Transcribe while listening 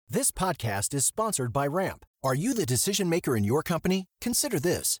This podcast is sponsored by Ramp. Are you the decision maker in your company? Consider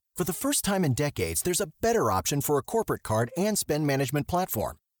this. For the first time in decades, there's a better option for a corporate card and spend management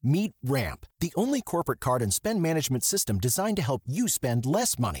platform. Meet Ramp, the only corporate card and spend management system designed to help you spend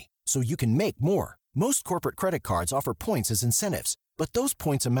less money so you can make more. Most corporate credit cards offer points as incentives, but those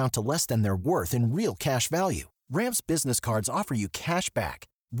points amount to less than their worth in real cash value. Ramp's business cards offer you cash back,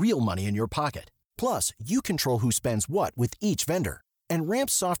 real money in your pocket. Plus, you control who spends what with each vendor. And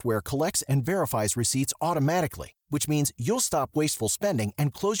Ramp's software collects and verifies receipts automatically, which means you'll stop wasteful spending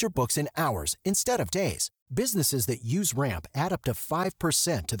and close your books in hours instead of days. Businesses that use Ramp add up to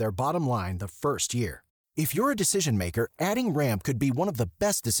 5% to their bottom line the first year. If you're a decision maker, adding Ramp could be one of the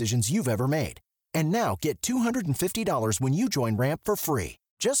best decisions you've ever made. And now get $250 when you join Ramp for free.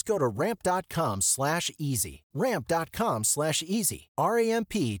 Just go to ramp.com/easy. Ramp.com/easy.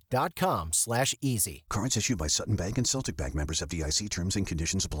 RAMP.com/easy. Cards issued by Sutton Bank and Celtic Bank, members FDIC. Terms and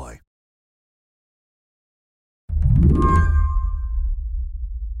conditions apply.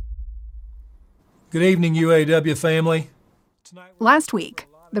 Good evening, UAW family. Last week,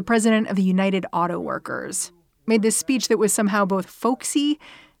 the president of the United Auto Workers made this speech that was somehow both folksy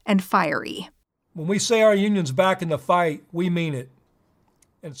and fiery. When we say our union's back in the fight, we mean it.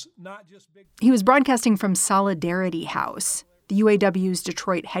 It's not just big. He was broadcasting from Solidarity House, the UAW's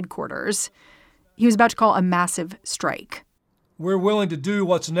Detroit headquarters. He was about to call a massive strike. We're willing to do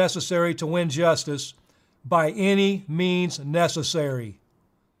what's necessary to win justice by any means necessary.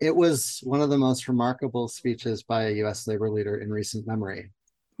 It was one of the most remarkable speeches by a U.S. labor leader in recent memory.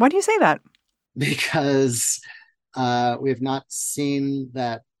 Why do you say that? Because we have not seen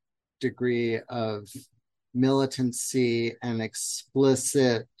that degree of militancy and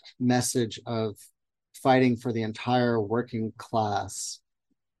explicit message of fighting for the entire working class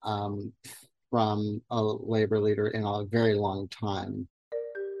from a labor leader in a very long time.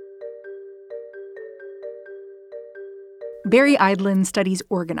 Barry Eidlin studies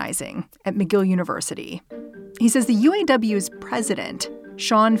organizing at McGill University. He says the UAW's president,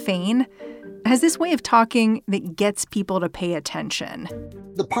 Shawn Fain, has this way of talking that gets people to pay attention.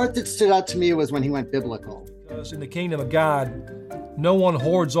 The part that stood out to me was when he went biblical. Because in the kingdom of God, no one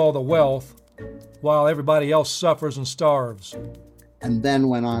hoards all the wealth while everybody else suffers and starves. And then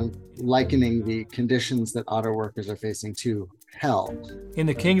went on likening the conditions that auto workers are facing to hell. In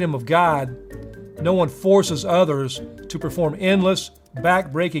the kingdom of God, no one forces others to perform endless,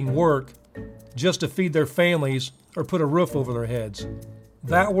 back-breaking work just to feed their families or put a roof over their heads.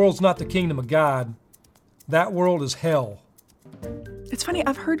 That world's not the kingdom of God. That world is hell. It's funny,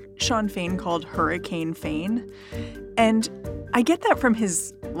 I've heard Shawn Fain called Hurricane Fain, and I get that from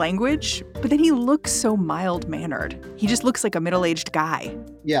his language, but then he looks so mild-mannered. He just looks like a middle-aged guy.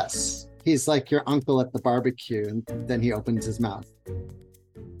 Yes, he's like your uncle at the barbecue, and then he opens his mouth.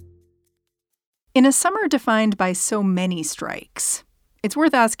 In a summer defined by so many strikes, it's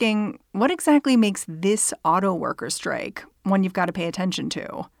worth asking, what exactly makes this auto worker strike one you've got to pay attention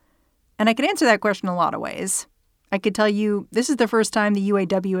to? And I could answer that question a lot of ways. I could tell you this is the first time the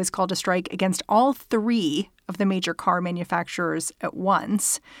UAW has called a strike against all three of the major car manufacturers at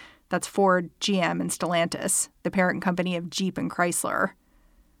once. That's Ford, GM, and Stellantis, the parent company of Jeep and Chrysler.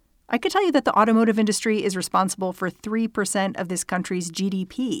 I could tell you that the automotive industry is responsible for 3% of this country's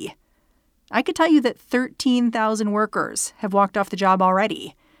GDP. I could tell you that 13,000 workers have walked off the job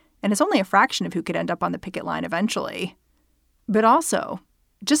already, and it's only a fraction of who could end up on the picket line eventually. But also,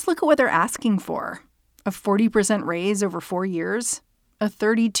 just look at what they're asking for. A 40% raise over 4 years, a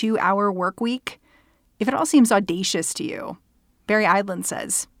 32-hour work week. If it all seems audacious to you, Barry Eidlin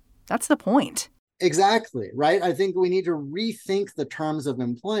says, that's the point. Exactly, right? I think we need to rethink the terms of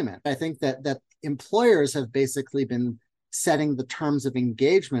employment. I think that employers have basically been setting the terms of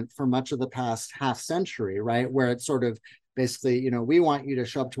engagement for much of the past half century, right? Where it's sort of basically, we want you to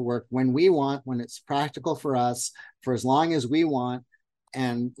show up to work when we want, when it's practical for us, for as long as we want.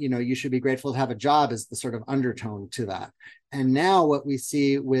 And, you should be grateful to have a job is the sort of undertone to that. And now what we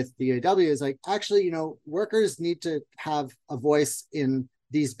see with the UAW is like, actually, workers need to have a voice in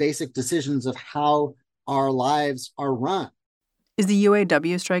these basic decisions of how our lives are run. Is the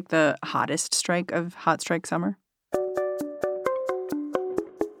UAW strike the hottest strike of hot strike summer?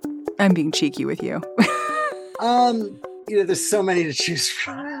 I'm being cheeky with you. There's so many to choose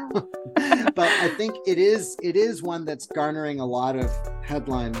from. But I think it is one that's garnering a lot of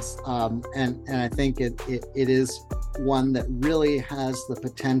headlines. And I think it is one that really has the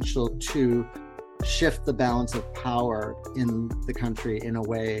potential to shift the balance of power in the country in a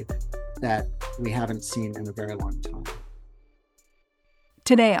way that we haven't seen in a very long time.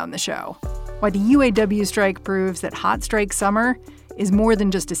 Today on the show, why the UAW strike proves that hot strike summer is more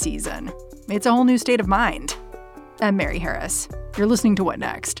than just a season. It's a whole new state of mind. I'm Mary Harris. You're listening to What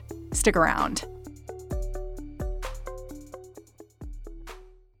Next? Stick around.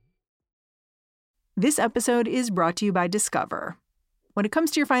 This episode is brought to you by Discover. When it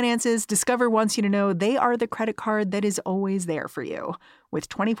comes to your finances, Discover wants you to know they are the credit card that is always there for you. With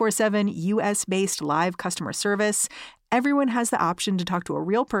 24/7 U.S.-based live customer service, everyone has the option to talk to a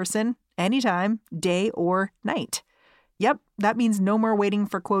real person anytime, day or night. Yep, that means no more waiting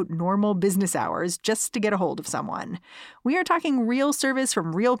for, quote, normal business hours just to get a hold of someone. We are talking real service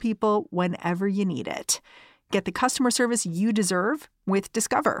from real people whenever you need it. Get the customer service you deserve with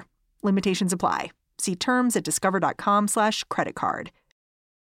Discover. Limitations apply. See terms at discover.com/creditcard.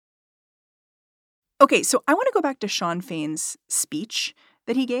 Okay, so I want to go back to Shawn Fain's speech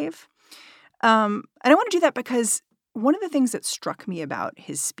that he gave. And I want to do that because one of the things that struck me about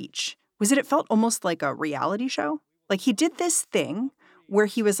his speech was that it felt almost like a reality show. Like he did this thing where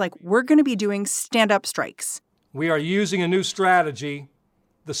he was like, we're going to be doing stand-up strikes. We are using a new strategy,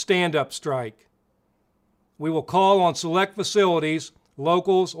 the stand-up strike. We will call on select facilities,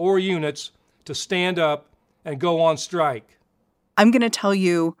 locals, or units to stand up and go on strike. I'm going to tell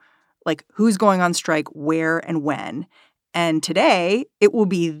you like who's going on strike, where and when. And today it will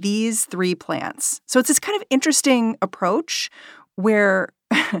be these 3 plants. So it's this kind of interesting approach where,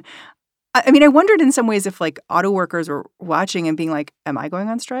 I mean, I wondered in some ways if like auto workers were watching and being like, am I going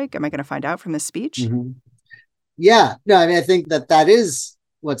on strike? Am I going to find out from this speech? Mm-hmm. Yeah, no, I mean, I think that is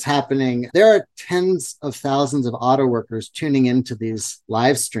what's happening. There are tens of thousands of auto workers tuning into these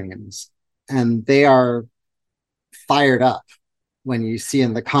live streams, and they are fired up when you see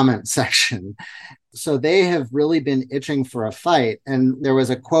in the comment section. So they have really been itching for a fight. And there was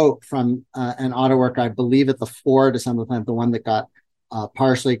a quote from an auto worker, I believe at the Ford assembly plant, the one that got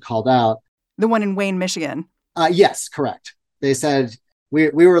partially called out. The one in Wayne, Michigan. Yes, correct. They said, we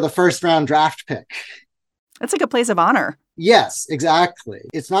were the first round draft pick. That's like a place of honor. Yes, exactly.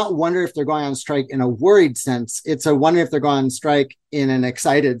 It's not wonder if they're going on strike in a worried sense. It's a wonder if they're going on strike in an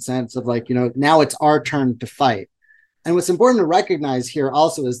excited sense of like, now it's our turn to fight. And what's important to recognize here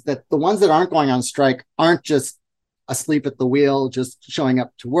also is that the ones that aren't going on strike aren't just asleep at the wheel, just showing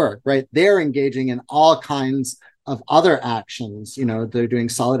up to work, right? They're engaging in all kinds of other actions. They're doing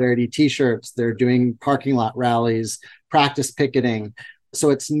solidarity t-shirts, they're doing parking lot rallies, practice picketing.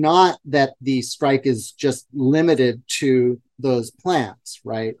 So it's not that the strike is just limited to those plants,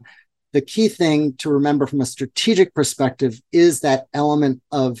 right? The key thing to remember from a strategic perspective is that element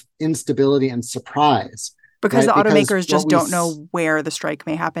of instability and surprise. Because the automakers just don't know where the strike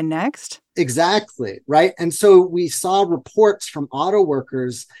may happen next? Exactly, right? And so we saw reports from auto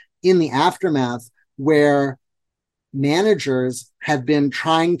workers in the aftermath where managers had been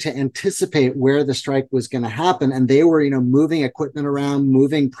trying to anticipate where the strike was going to happen. And they were, moving equipment around,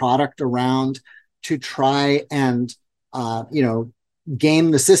 moving product around to try and, game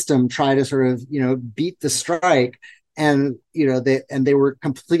the system, try to sort of, beat the strike. And, they were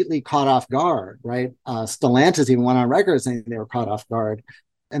completely caught off guard, right? Stellantis even went on record saying they were caught off guard.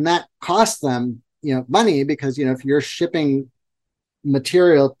 And that cost them, money because, if you're shipping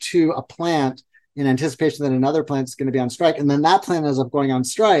material to a plant in anticipation that another plant is going to be on strike, and then that plant ends up going on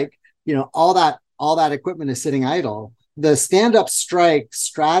strike, all that equipment is sitting idle. The stand-up strike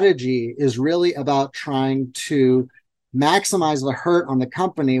strategy is really about trying to maximize the hurt on the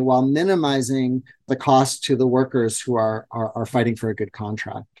company while minimizing the cost to the workers who are fighting for a good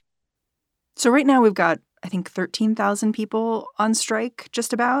contract. So right now we've got, I think, 13,000 people on strike,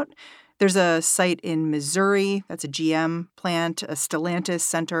 just about. There's a site in Missouri, that's a GM plant, a Stellantis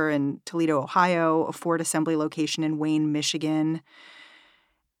center in Toledo, Ohio, a Ford assembly location in Wayne, Michigan.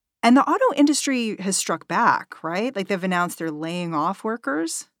 And the auto industry has struck back, right? Like they've announced they're laying off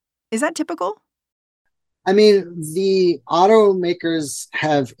workers. Is that typical? I mean, the automakers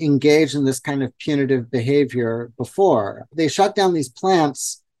have engaged in this kind of punitive behavior before. They shut down these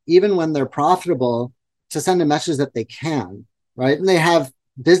plants, even when they're profitable, to send a message that they can, right? And they have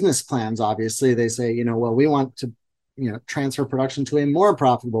business plans, obviously. They say, we want to, transfer production to a more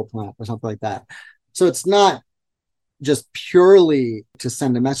profitable plant or something like that. So it's not just purely to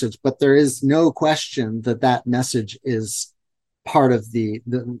send a message, but there is no question that message is part of the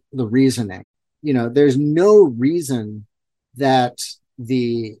reasoning. There's no reason that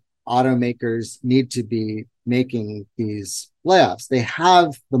the automakers need to be making these layoffs. They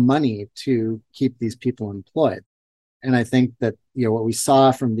have the money to keep these people employed. And I think that, what we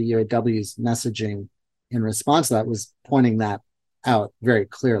saw from the UAW's messaging in response to that was pointing that out very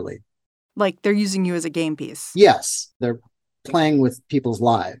clearly. Like they're using you as a game piece. Yes, they're playing with people's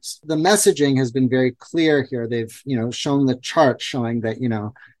lives. The messaging has been very clear here. They've, shown the chart showing that,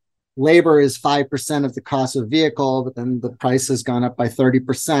 labor is 5% of the cost of vehicle, but then the price has gone up by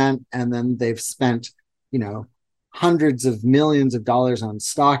 30%. And then they've spent, hundreds of millions of dollars on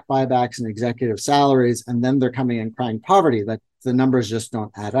stock buybacks and executive salaries. And then they're coming and crying poverty. That the numbers just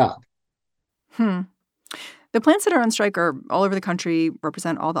don't add up. The plants that are on strike are all over the country,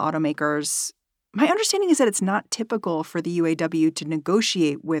 represent all the automakers. My understanding is that it's not typical for the UAW to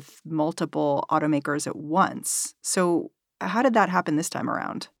negotiate with multiple automakers at once. So how did that happen this time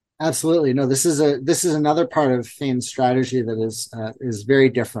around? Absolutely. No, this is another part of Fain's strategy that is very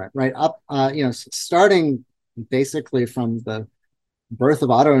different, right? Starting basically from the birth of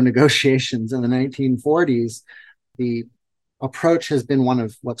auto negotiations in the 1940s, the approach has been one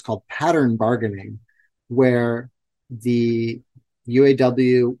of what's called pattern bargaining, where the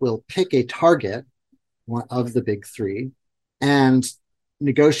UAW will pick a target, one of the big three, and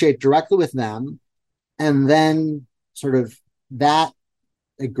negotiate directly with them, and then sort of that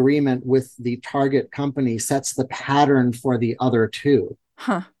agreement with the target company sets the pattern for the other two.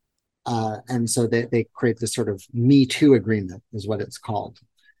 And so they create this sort of Me Too agreement is what it's called.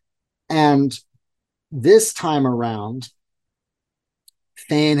 And this time around,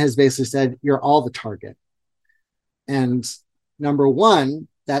 Fain has basically said, you're all the target. And number one,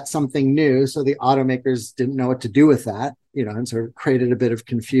 that's something new. So the automakers didn't know what to do with that, and sort of created a bit of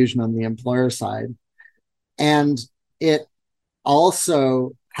confusion on the employer side. And it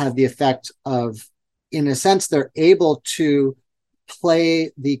also had the effect of, in a sense, they're able to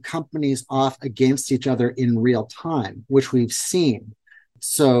play the companies off against each other in real time, which we've seen.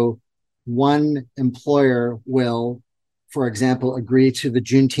 So one employer will, for example, agree to the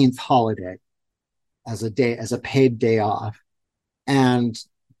Juneteenth holiday as a paid day off. And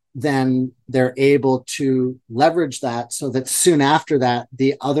then they're able to leverage that so that soon after that,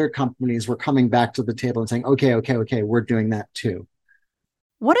 the other companies were coming back to the table and saying, okay, we're doing that too.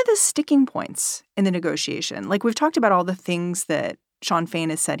 What are the sticking points in the negotiation? Like, we've talked about all the things that Shawn Fain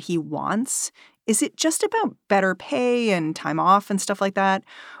has said he wants. Is it just about better pay and time off and stuff like that?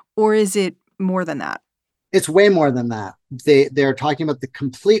 Or is it more than that? It's way more than that. They're talking about the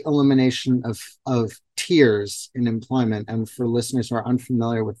complete elimination of tiers in employment. And for listeners who are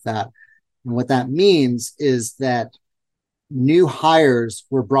unfamiliar with that, and what that means is that new hires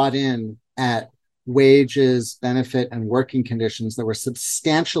were brought in at wages, benefit, and working conditions that were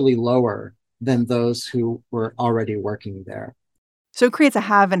substantially lower than those who were already working there. So it creates a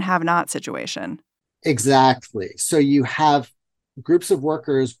have and have not situation. Exactly. So you have groups of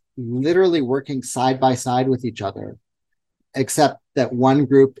workers literally working side by side with each other, except that one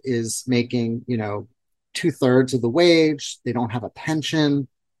group is making, 2/3 of the wage. They don't have a pension.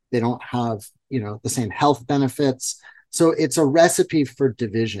 They don't have, the same health benefits. So it's a recipe for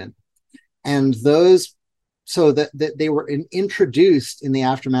division. And so that they were introduced in the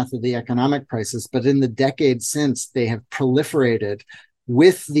aftermath of the economic crisis, but in the decades since, they have proliferated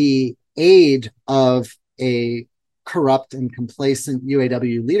with the aid of a corrupt and complacent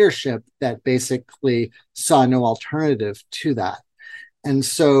UAW leadership that basically saw no alternative to that. And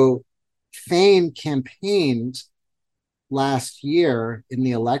so Fain campaigned last year in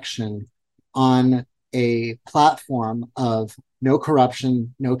the election on a platform of no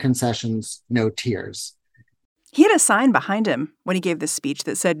corruption, no concessions, no tiers. He had a sign behind him when he gave this speech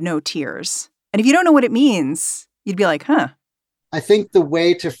that said no tiers. And if you don't know what it means, you'd be like, huh. I think the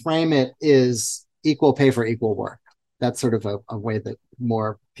way to frame it is equal pay for equal work. That's sort of a way that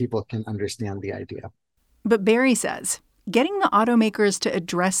more people can understand the idea. But Barry says getting the automakers to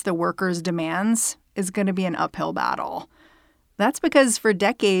address the workers' demands is going to be an uphill battle. That's because for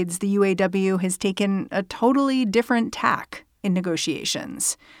decades, the UAW has taken a totally different tack in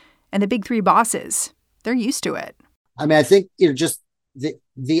negotiations. And the big three bosses, they're used to it. I mean, I think just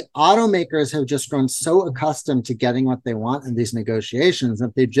the automakers have just grown so accustomed to getting what they want in these negotiations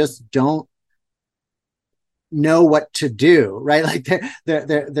that they just don't know what to do, right? Like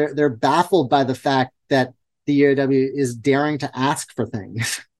they're baffled by the fact that the UAW is daring to ask for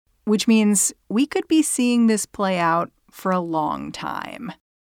things. Which means we could be seeing this play out for a long time.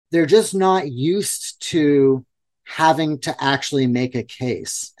 They're just not used to having to actually make a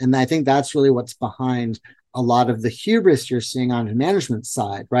case. And I think that's really what's behind a lot of the hubris you're seeing on the management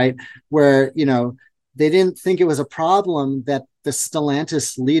side, right? Where, they didn't think it was a problem that the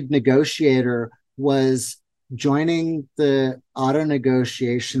Stellantis lead negotiator was joining the auto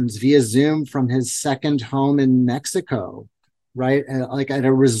negotiations via Zoom from his second home in Mexico, right? Like at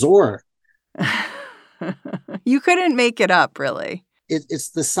a resort. You couldn't make it up, really. it's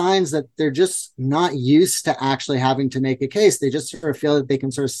the signs that they're just not used to actually having to make a case. They just sort of feel that they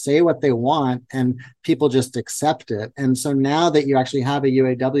can sort of say what they want and people just accept it. And so now that you actually have a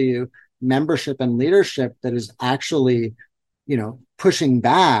UAW membership and leadership that is actually, pushing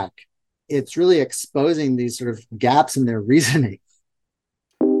back, it's really exposing these sort of gaps in their reasoning.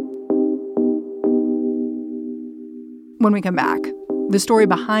 When we come back, the story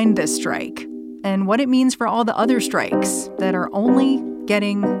behind this strike and what it means for all the other strikes that are only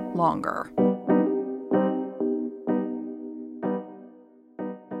getting longer.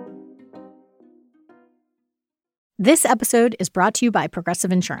 This episode is brought to you by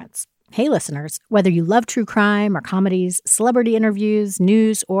Progressive Insurance. Hey, listeners, whether you love true crime or comedies, celebrity interviews,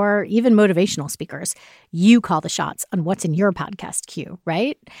 news, or even motivational speakers, you call the shots on what's in your podcast queue,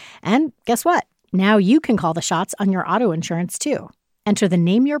 right? And guess what? Now you can call the shots on your auto insurance, too. Enter the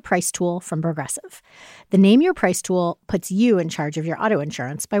Name Your Price tool from Progressive. The Name Your Price tool puts you in charge of your auto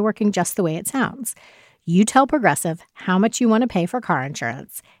insurance by working just the way it sounds. You tell Progressive how much you want to pay for car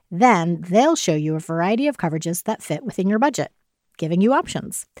insurance. Then they'll show you a variety of coverages that fit within your budget, giving you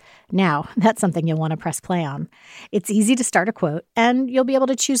options. Now, that's something you'll want to press play on. It's easy to start a quote, and you'll be able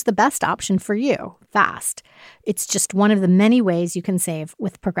to choose the best option for you fast. It's just one of the many ways you can save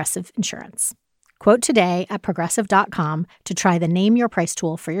with Progressive Insurance. Quote today at Progressive.com to try the Name Your Price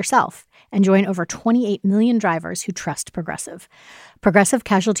tool for yourself and join over 28 million drivers who trust Progressive. Progressive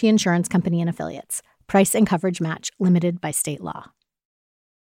Casualty Insurance Company and Affiliates. Price and coverage match limited by state law.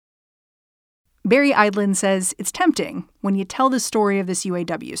 Barry Eidlin says it's tempting when you tell the story of this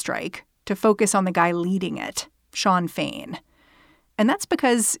UAW strike to focus on the guy leading it, Shawn Fain. And that's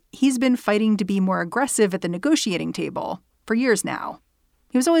because he's been fighting to be more aggressive at the negotiating table for years now.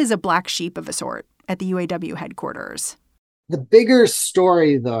 He was always a black sheep of a sort at the UAW headquarters. The bigger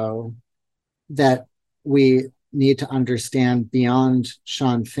story, though, that we need to understand beyond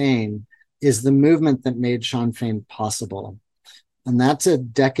Shawn Fain is the movement that made Shawn Fain possible. And that's a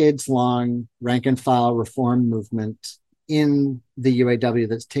decades-long rank-and-file reform movement in the UAW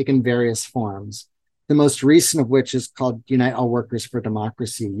that's taken various forms, the most recent of which is called Unite All Workers for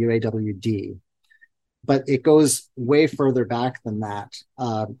Democracy, UAWD. But it goes way further back than that.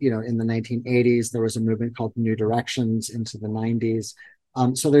 In the 1980s, there was a movement called New Directions into the 90s.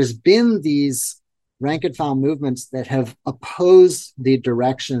 So there's been these rank-and-file movements that have opposed the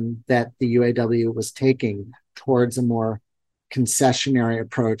direction that the UAW was taking towards a more concessionary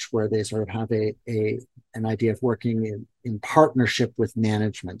approach where they sort of have an idea of working in partnership with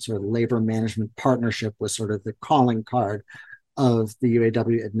management. Sort of labor management partnership was sort of the calling card of the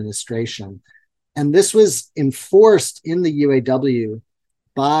UAW administration. And this was enforced in the UAW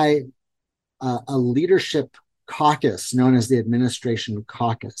by a leadership caucus known as the Administration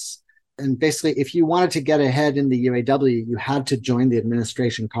Caucus. And basically, if you wanted to get ahead in the UAW, you had to join the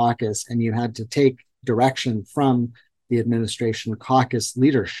Administration Caucus and you had to take direction from the Administration Caucus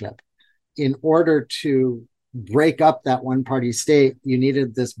leadership. In order to break up that one-party state, you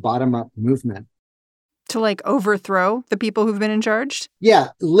needed this bottom-up movement. To overthrow the people who've been in charge? Yeah,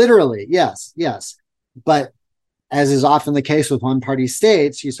 literally, yes. But as is often the case with one-party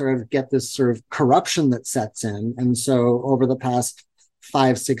states, you sort of get this sort of corruption that sets in. And so over the past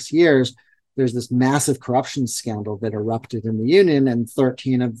 5-6 years, there's this massive corruption scandal that erupted in the union, and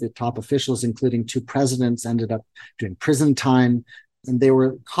 13 of the top officials, including 2 presidents, ended up doing prison time. And they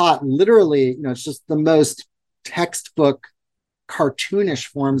were caught literally, it's just the most textbook cartoonish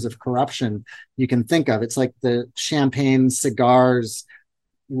forms of corruption you can think of. It's like the champagne, cigars,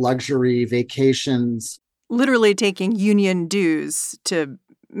 luxury vacations. Literally taking union dues to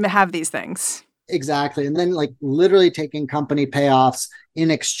have these things. Exactly. And then literally taking company payoffs in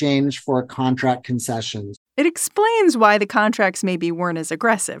exchange for contract concessions. It explains why the contracts maybe weren't as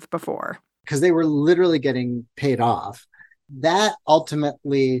aggressive before. Because they were literally getting paid off. That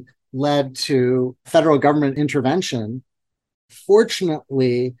ultimately led to federal government intervention.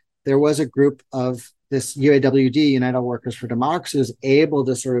 Fortunately, there was a group of this UAWD, United All Workers for Democracy, was able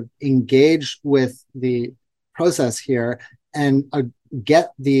to sort of engage with the process here and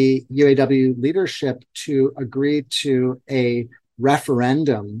get the UAW leadership to agree to a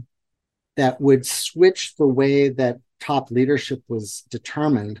referendum that would switch the way that top leadership was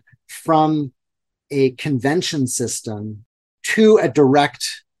determined from a convention system to a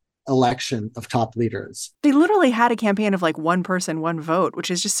direct election of top leaders. They literally had a campaign of one person, one vote,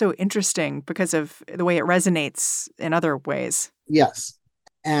 which is just so interesting because of the way it resonates in other ways. Yes.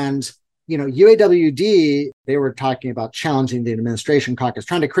 And UAWD, they were talking about challenging the administration caucus,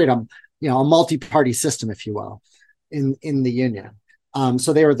 trying to create a multi-party system, if you will, in the union.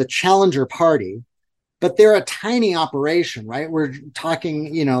 So they were the challenger party. but they're a tiny operation, right? We're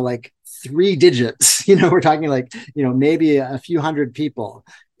talking, like 3 digits, we're talking like, maybe a few hundred people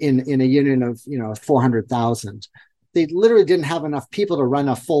in a union of, 400,000. They literally didn't have enough people to run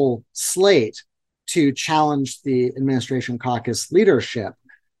a full slate to challenge the administration caucus leadership.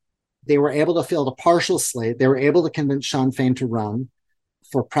 They were able to field a partial slate. They were able to convince Sinn Féin to run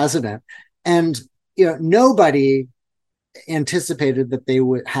for president. And, nobody anticipated that they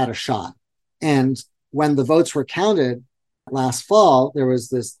had a shot. And when the votes were counted last fall, there was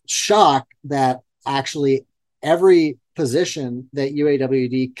this shock that actually every position that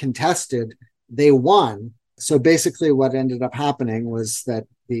UAWD contested, they won. So basically what ended up happening was that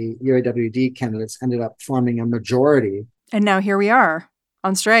the UAWD candidates ended up forming a majority. And now here we are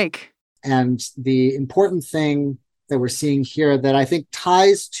on strike. And the important thing that we're seeing here that I think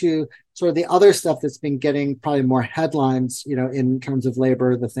ties to sort of the other stuff that's been getting probably more headlines, in terms of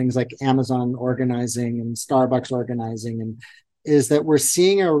labor, the things like Amazon organizing and Starbucks organizing, and is that we're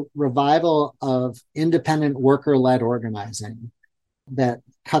seeing a revival of independent worker-led organizing that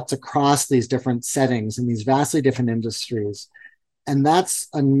cuts across these different settings in these vastly different industries. And that's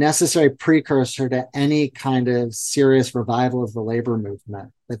a necessary precursor to any kind of serious revival of the labor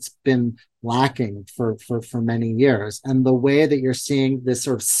movement that's been lacking for many years. And the way that you're seeing this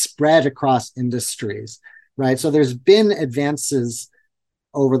sort of spread across industries, right? So there's been advances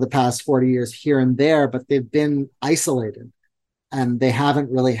over the past 40 years here and there, but they've been isolated and they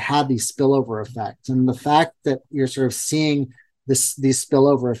haven't really had these spillover effects. And the fact that you're sort of seeing these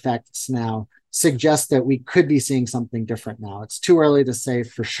spillover effects now suggests that we could be seeing something different now. It's too early to say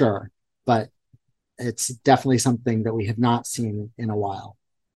for sure, but it's definitely something that we have not seen in a while.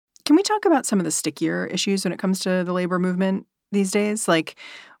 Can we talk about some of the stickier issues when it comes to the labor movement these days? Like,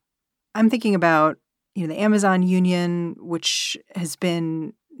 I'm thinking about, the Amazon union, which has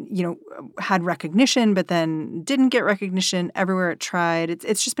been, had recognition, but then didn't get recognition everywhere it tried.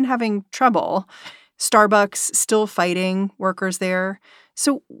 It's just been having trouble. Starbucks still fighting workers there.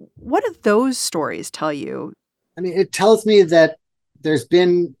 So what do those stories tell you? I mean, it tells me that there's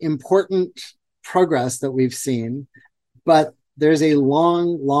been important progress that we've seen, but there's a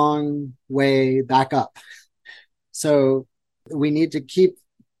long, long way back up. So we need to keep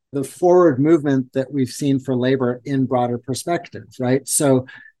the forward movement that we've seen for labor in broader perspective, right? So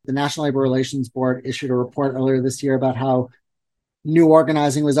the National Labor Relations Board issued a report earlier this year about how new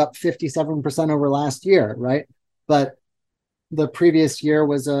organizing was up 57% over last year, right? But the previous year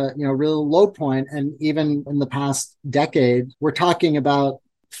was a real low point. And even in the past decade, we're talking about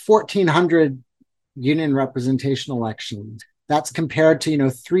 1,400 union representation elections. That's compared to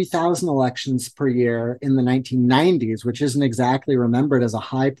 3,000 elections per year in the 1990s, which isn't exactly remembered as a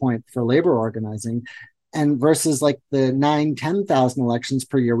high point for labor organizing, and versus like the 10,000 elections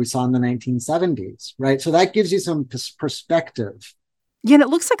per year we saw in the 1970s, right? So that gives you some perspective. Yeah, and it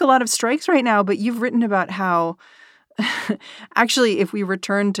looks like a lot of strikes right now, but you've written about how actually, if we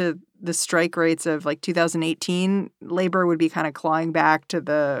return to the strike rates of like 2018, labor would be kind of clawing back to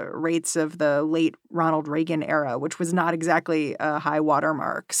the rates of the late Ronald Reagan era, which was not exactly a high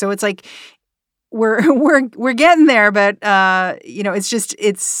watermark. So it's like we're getting there, but it's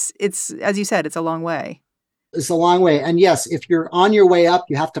as you said, it's a long way. It's a long way. And yes, if you're on your way up,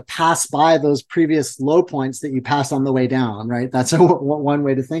 you have to pass by those previous low points that you passed on the way down, right? That's one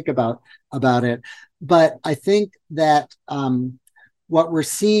way to think about it. But I think that what we're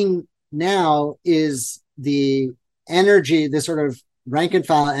seeing now is the energy, this sort of rank and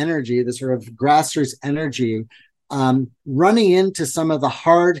file energy, the sort of grassroots energy, running into some of the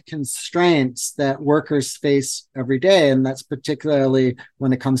hard constraints that workers face every day. And that's particularly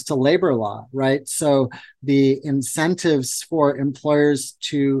when it comes to labor law, right? So the incentives for employers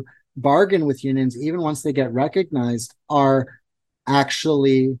to bargain with unions, even once they get recognized, are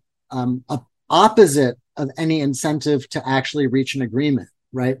actually opposite of any incentive to actually reach an agreement,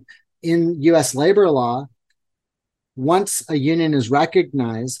 right? In US labor law, once a union is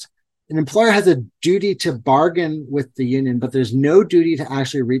recognized, an employer has a duty to bargain with the union, but there's no duty to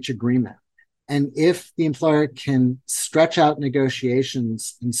actually reach agreement. And if the employer can stretch out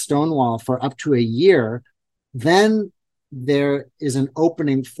negotiations and stonewall for up to a year, then there is an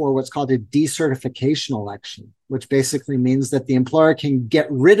opening for what's called a decertification election, which basically means that the employer can get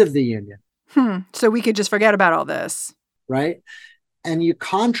rid of the union. So we could just forget about all this. Right? And you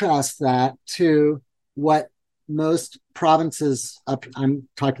contrast that to what most provinces I'm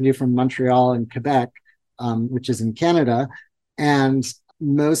talking to you from Montreal and Quebec, which is in Canada, and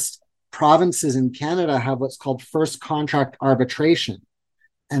most provinces in Canada have what's called first contract arbitration.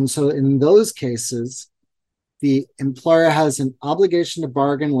 And so in those cases, the employer has an obligation to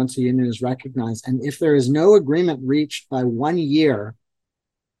bargain once a union is recognized. And if there is no agreement reached by 1 year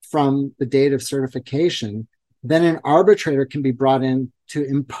from the date of certification, then an arbitrator can be brought in to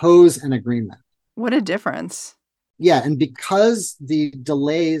impose an agreement. What a difference. Yeah, and because the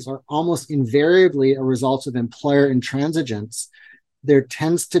delays are almost invariably a result of employer intransigence, there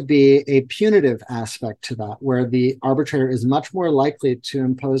tends to be a punitive aspect to that, where the arbitrator is much more likely to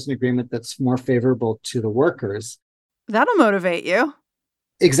impose an agreement that's more favorable to the workers. That'll motivate you.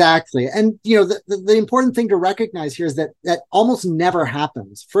 Exactly. And, the important thing to recognize here is that almost never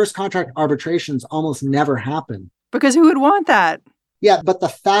happens. First contract arbitrations almost never happen. Because who would want that? Yeah, but the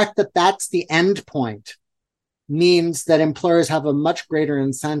fact that that's the end point means that employers have a much greater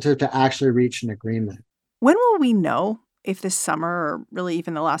incentive to actually reach an agreement. When will we know if this summer, or really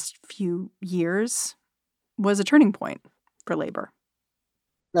even the last few years, was a turning point for labor?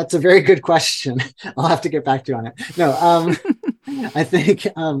 That's a very good question. I'll have to get back to you on it. No, I think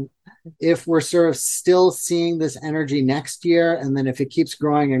if we're sort of still seeing this energy next year, and then if it keeps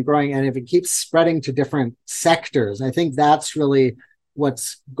growing and growing, and if it keeps spreading to different sectors, I think that's really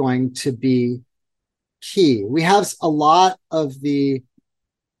what's going to be key. We have a lot of the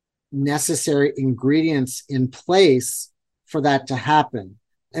necessary ingredients in place for that to happen.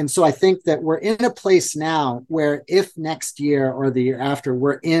 And so I think that we're in a place now where if next year or the year after,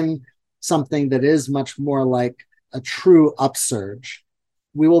 we're in something that is much more like a true upsurge,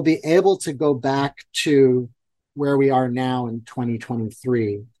 we will be able to go back to where we are now in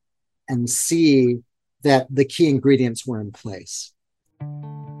 2023 and see that the key ingredients were in place.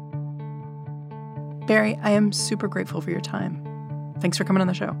 Barry, I am super grateful for your time. Thanks for coming on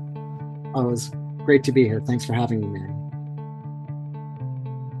the show. Oh, it was great to be here. Thanks for having me, Mary.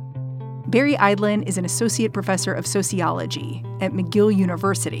 Barry Eidlin is an associate professor of sociology at McGill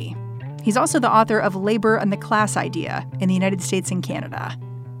University. He's also the author of Labor and the Class Idea in the United States and Canada.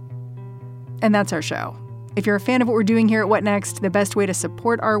 And that's our show. If you're a fan of what we're doing here at What Next, the best way to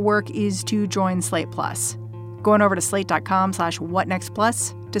support our work is to join Slate Plus. Go on over to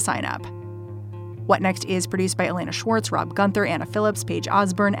slate.com/whatnextplus to sign up. What Next is produced by Elena Schwartz, Rob Gunther, Anna Phillips, Paige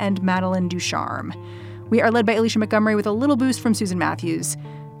Osborne, and Madeline Ducharme. We are led by Alicia Montgomery with a little boost from Susan Matthews.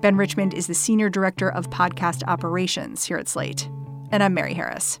 Ben Richmond is the Senior Director of Podcast Operations here at Slate. And I'm Mary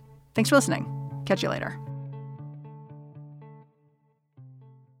Harris. Thanks for listening. Catch you later.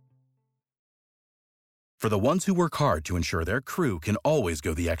 For the ones who work hard to ensure their crew can always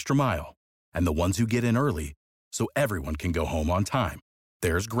go the extra mile, and the ones who get in early so everyone can go home on time,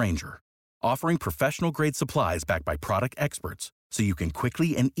 there's Grainger, offering professional-grade supplies backed by product experts so you can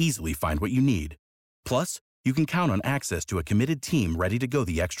quickly and easily find what you need. Plus, you can count on access to a committed team ready to go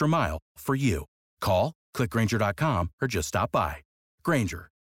the extra mile for you. Call, click Grainger.com, or just stop by.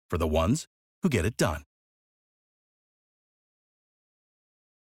 Grainger, for the ones who get it done.